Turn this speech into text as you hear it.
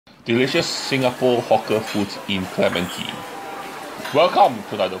delicious Singapore hawker food in Clementi. Welcome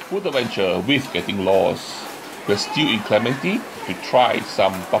to another food adventure with Getting Lost. We're still in Clementi to try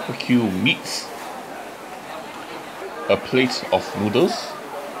some barbecue meats, a plate of noodles,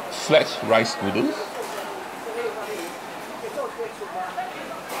 flat rice noodles,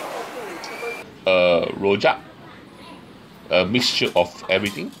 Rojak, a mixture of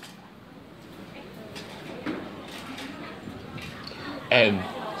everything, and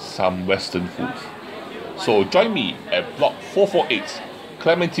some Western food. So join me at block 448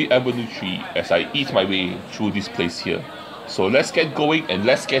 Clementi Avenue 3 as I eat my way through this place here. So let's get going and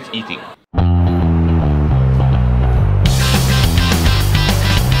let's get eating.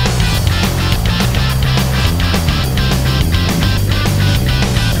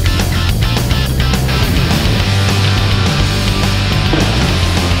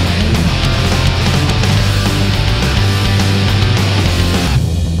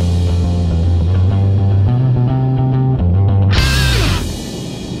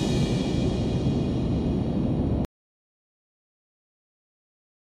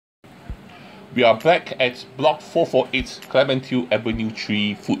 We are back at block 448 Clementi Avenue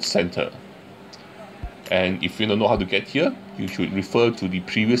 3 Food Center. And if you don't know how to get here, you should refer to the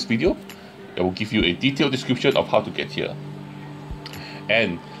previous video. I will give you a detailed description of how to get here.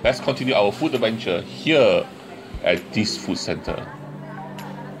 And let's continue our food adventure here at this food center.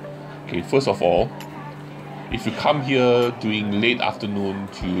 Okay, first of all, if you come here during late afternoon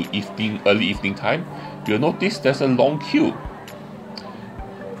to early evening time, you'll notice there's a long queue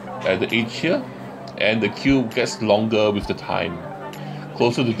at the edge here, and the queue gets longer with the time.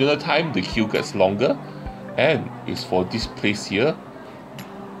 Closer to dinner time, the queue gets longer, and it's for this place here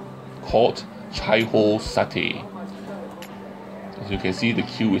called Chai Ho Satay. As you can see, the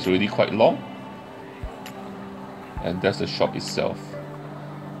queue is already quite long, and that's the shop itself.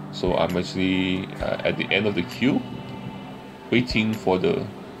 So I'm actually at the end of the queue, waiting for to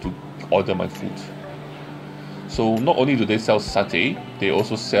order my food. So not only do they sell satay, they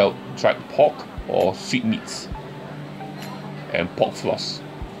also sell dried pork or sweet meats and pork floss.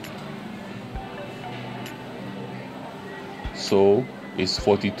 So it's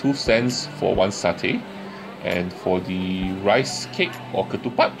 42 cents for one satay, and for the rice cake or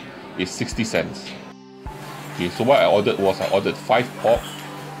ketupat, it's 60 cents. Okay, so what I ordered was 5 pork,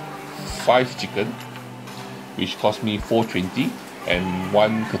 5 chicken, which cost me $4.20, and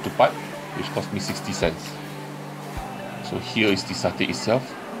 1 ketupat, which cost me 60 cents. So here is the satay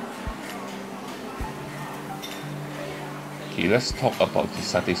itself. Okay, let's talk about the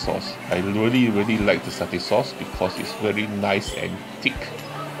satay sauce. I really like the satay sauce because it's very nice and thick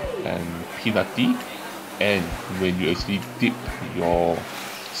and peanutty, and when you actually dip your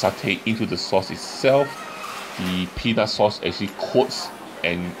satay into the sauce itself, the peanut sauce actually coats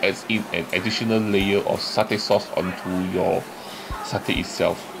and adds in an additional layer of satay sauce onto your satay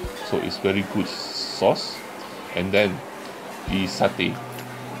itself. So it's very good sauce. And then the satay.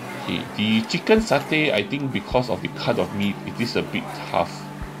 Okay, the chicken satay, I think because of the cut of meat, it is a bit tough,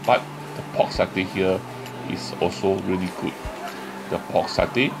 but the pork satay here is also really good. The pork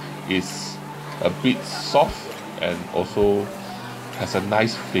satay is a bit soft and also has a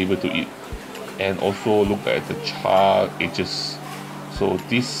nice flavor to it, and also look at the char edges. So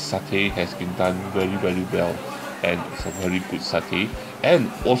this satay has been done very well, and it's a very good satay,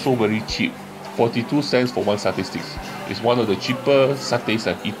 and also very cheap. 42 cents for one satay sticks. It's one of the cheaper satays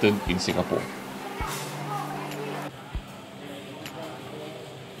I've eaten in Singapore.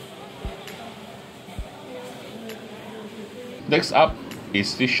 Next up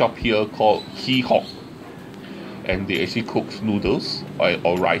is this shop here called Kee Hock, and they actually cook noodles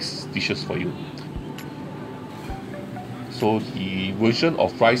or rice dishes for you. So the version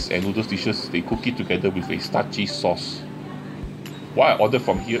of rice and noodles dishes, they cook it together with a starchy sauce. What I ordered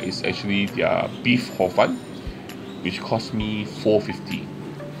from here is actually their beef hor fun, which cost me $4.50.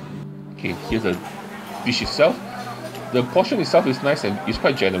 Okay, here's the dish itself. The portion itself is nice and it's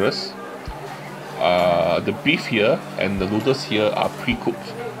quite generous. The beef here and the noodles here are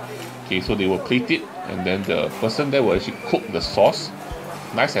pre-cooked. Okay, so they will plate it, and then the person there will actually cook the sauce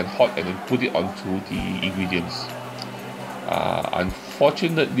nice and hot and then put it onto the ingredients.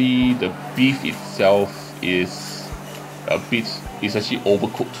 Unfortunately, the beef itself is actually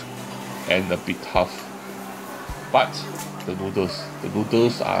overcooked and a bit tough. But the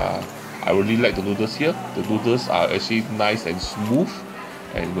noodles are, I really like the noodles here. The noodles are actually nice and smooth,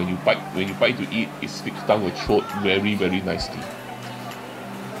 and when you bite to eat, it slips down your throat very nicely.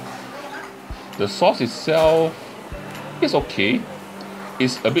 The sauce itself is okay.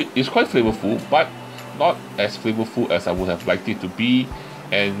 It's quite flavorful, but not as flavorful as I would have liked it to be.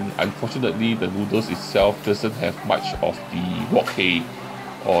 and unfortunately the noodles itself doesn't have much of the wok hei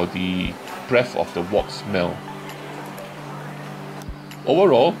or the breath of the wok smell.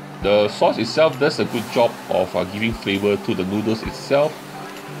 Overall, the sauce itself does a good job of giving flavor to the noodles itself,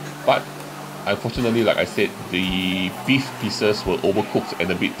 but unfortunately, like I said, the beef pieces were overcooked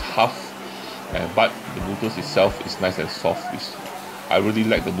and a bit tough, but the noodles itself is nice and soft. I really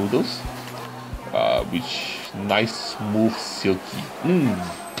like the noodles, which nice, smooth, silky.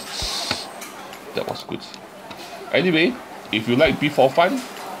 That was good. Anyway, if you like beef hor fun,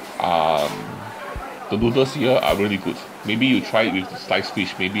 the noodles here are really good. Maybe you try it with the sliced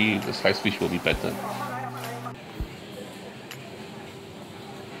fish. Maybe the sliced fish will be better.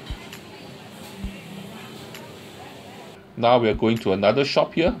 Now we are going to another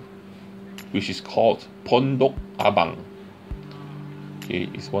shop here, which is called Pondok Abang. Okay,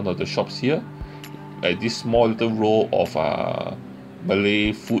 it's one of the shops here. This small little row of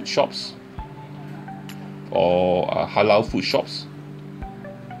Malay food shops or halal food shops.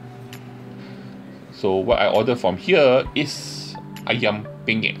 So what I ordered from here is ayam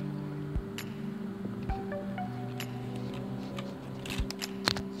penyet.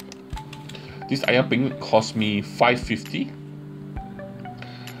 This ayam penyet cost me $5.50,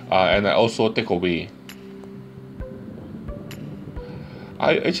 and I also take away.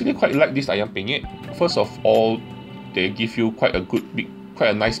 I actually quite like this ayam penyet. First of all, they give you quite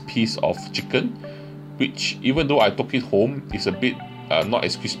a nice piece of chicken, which even though I took it home, is a bit not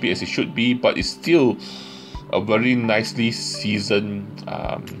as crispy as it should be, but it's still a very nicely seasoned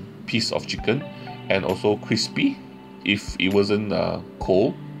piece of chicken, and also crispy if it wasn't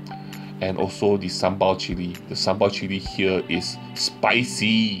cold. And also the sambal chili. The sambal chili here is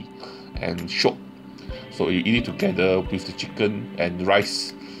spicy and shiok. So you eat it together with the chicken and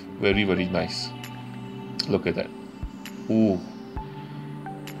rice. Very, very nice. Look at that. Ooh,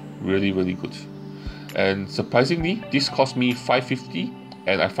 really, really good. And surprisingly, this cost me $5.50,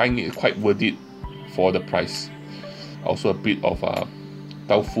 and I find it quite worth it for the price. Also a bit of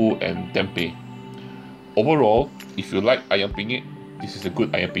tofu and tempeh. Overall, if you like ayam penyet, this is a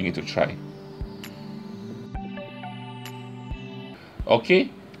good ayam penyet to try.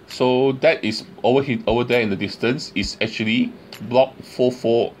 Okay, so that is over there in the distance is actually block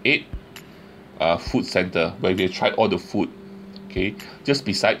 448 food center, where we tried all the food. Okay, just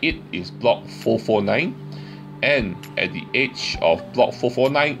beside it is block 449, and at the edge of block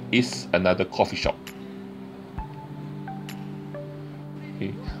 449 is another coffee shop.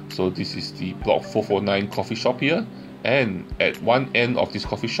 Okay, so this is the block 449 coffee shop here, and at one end of this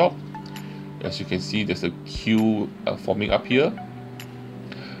coffee shop, as you can see, there's a queue forming up here.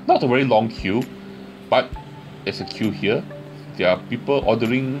 Not a very long queue, but there's a queue here. There are people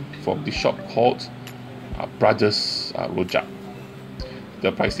ordering from this shop called Brothers Rojak.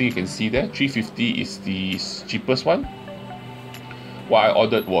 The pricing you can see there, $3.50 is the cheapest one. What I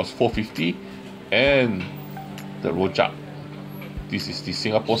ordered was $4.50, and the Rojak. This is the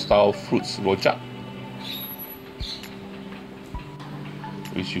Singapore style fruits Rojak,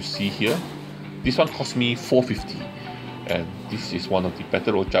 which you see here. This one cost me $4.50, and this is one of the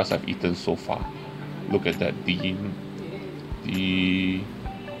better Rojaks I've eaten so far. Look at that, the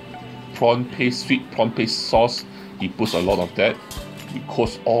prawn paste, sweet prawn paste sauce. He puts a lot of that. He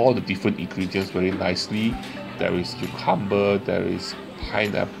coats all the different ingredients very nicely. There is cucumber, there is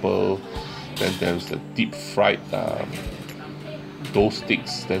pineapple, then there's the deep fried dough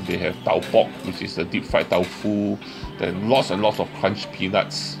sticks, then they have tau pok, which is the deep fried tofu, then lots and lots of crunched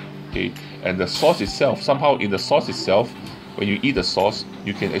peanuts. Okay, and the sauce itself, somehow in the sauce itself, when you eat the sauce,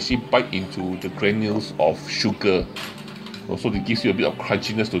 you can actually bite into the granules of sugar. Also, it gives you a bit of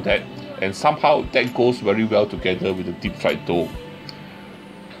crunchiness to that, and somehow that goes very well together with the deep fried dough.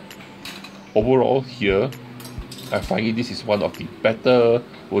 Overall here, I find this is one of the better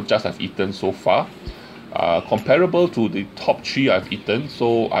Rojaks I've eaten so far. Comparable to the top 3 I've eaten,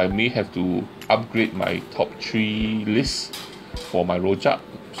 so I may have to upgrade my top 3 list for my Rojak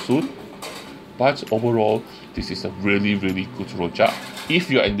soon. But overall, this is a really, really good Rojak.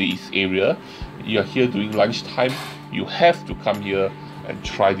 If you're in this area, you're here during lunchtime, you have to come here and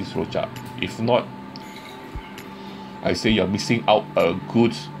try this Rojak. If not, I say you're missing out a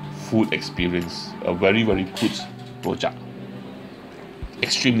good food experience. A very, very good Rojak.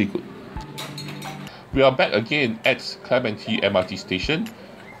 Extremely good. We are back again at Clementi MRT station,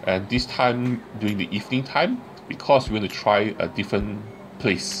 and this time during the evening time, because we're going to try a different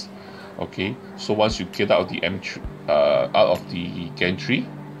place. Okay, so once you get out of the out of the gantry,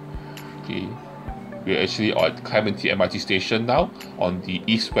 okay, we're actually at Clementi MRT station now on the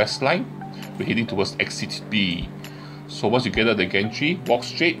east-west line. We're heading towards exit B. So once you get out the gantry, walk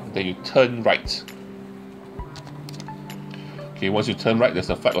straight, then you turn right. Okay, once you turn right, there's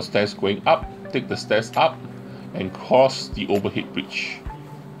a flight of stairs going up. Take the stairs up and cross the overhead bridge.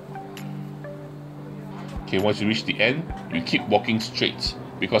 Okay, once you reach the end, you keep walking straight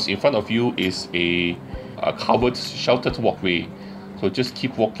because in front of you is a covered sheltered walkway. So just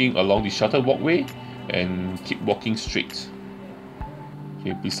keep walking along the sheltered walkway and keep walking straight.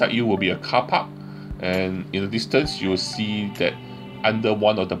 Okay, beside you will be a car park, and in the distance you will see that under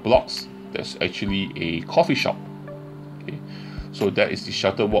one of the blocks there's actually a coffee shop. Okay, so that is the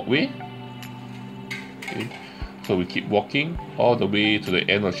sheltered walkway. Okay, so we keep walking all the way to the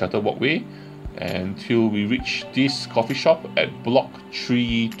end of the sheltered walkway until we reach this coffee shop at block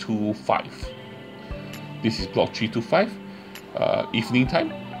 325. This is block 325, evening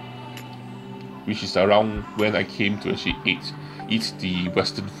time, which is around when I came to actually eat the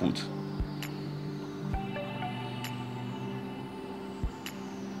Western food.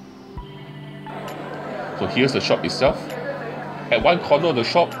 So here's the shop itself. At one corner of the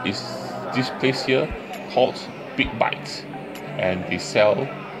shop is this place here called Big Bite, and they sell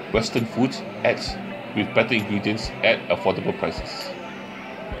Western food with better ingredients at affordable prices.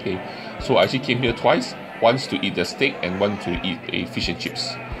 Okay, so I actually came here twice, once to eat the steak and once to eat a fish and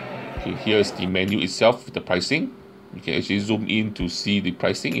chips. Okay, here's the menu itself with the pricing. You can actually zoom in to see the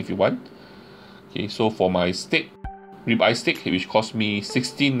pricing if you want. Okay, so for my steak, ribeye steak, which cost me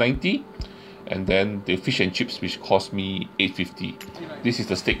 $16.90, and then the fish and chips, which cost me $8.50. This is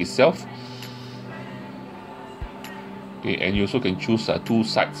the steak itself. Okay, and you also can choose 2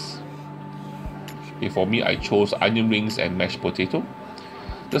 sides. Okay, for me, I chose onion rings and mashed potato.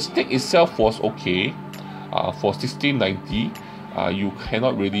 The steak itself was okay. For $16.90, you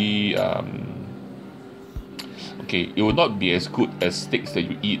cannot really okay, it will not be as good as steaks that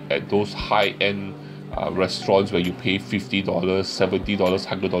you eat at those high-end restaurants where you pay $50, $70,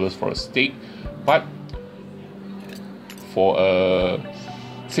 $100 for a steak. But for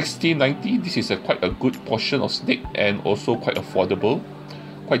 $16.90, this is quite a good portion of steak and also quite affordable,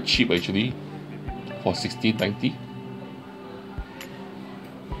 quite cheap actually for $16.90.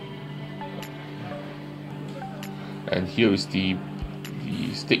 And here is the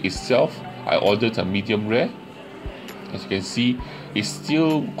steak itself. I ordered a medium rare. As you can see, it's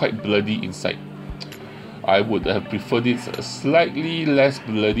still quite bloody inside. I would have preferred it slightly less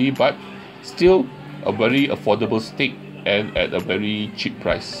bloody, but still a very affordable steak and at a very cheap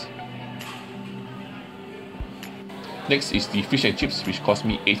price. Next is the fish and chips, which cost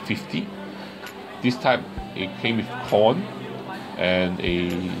me $8.50. This time it came with corn and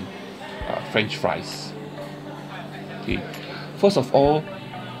a French fries. Okay, first of all,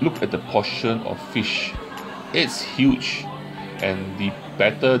 look at the portion of fish. It's huge, and the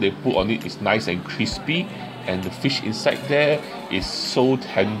batter they put on it is nice and crispy, and the fish inside there is so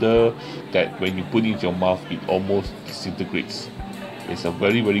tender that when you put it in your mouth, it almost disintegrates. It's a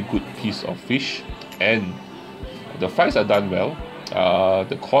very good piece of fish, and the fries are done well.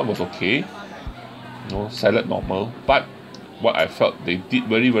 The corn was okay, salad normal, but what I felt they did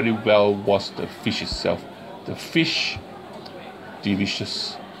very well was the fish itself. The fish,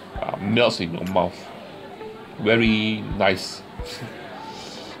 delicious, melts in your mouth, very nice,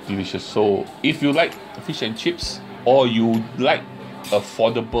 delicious. So if you like fish and chips, or you like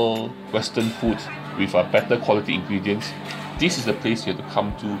affordable Western food with a better quality ingredients, this is the place you have to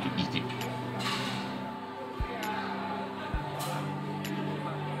come to eat it.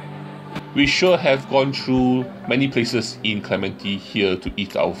 We sure have gone through many places in Clementi here to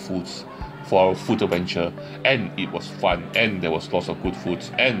eat our foods for our food adventure, and it was fun, and there was lots of good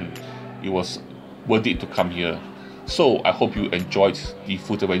foods, and it was worth it to come here. So I hope you enjoyed the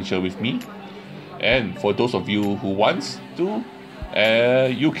food adventure with me, and for those of you who want to,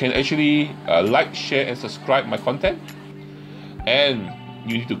 you can actually like, share and subscribe my content, and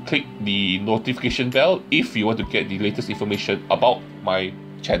you need to click the notification bell if you want to get the latest information about my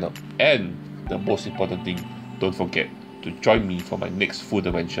channel. And the most important thing, don't forget to join me for my next food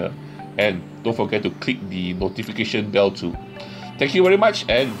adventure, and don't forget to click the notification bell too. Thank you very much,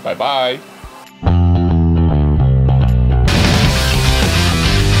 and bye bye.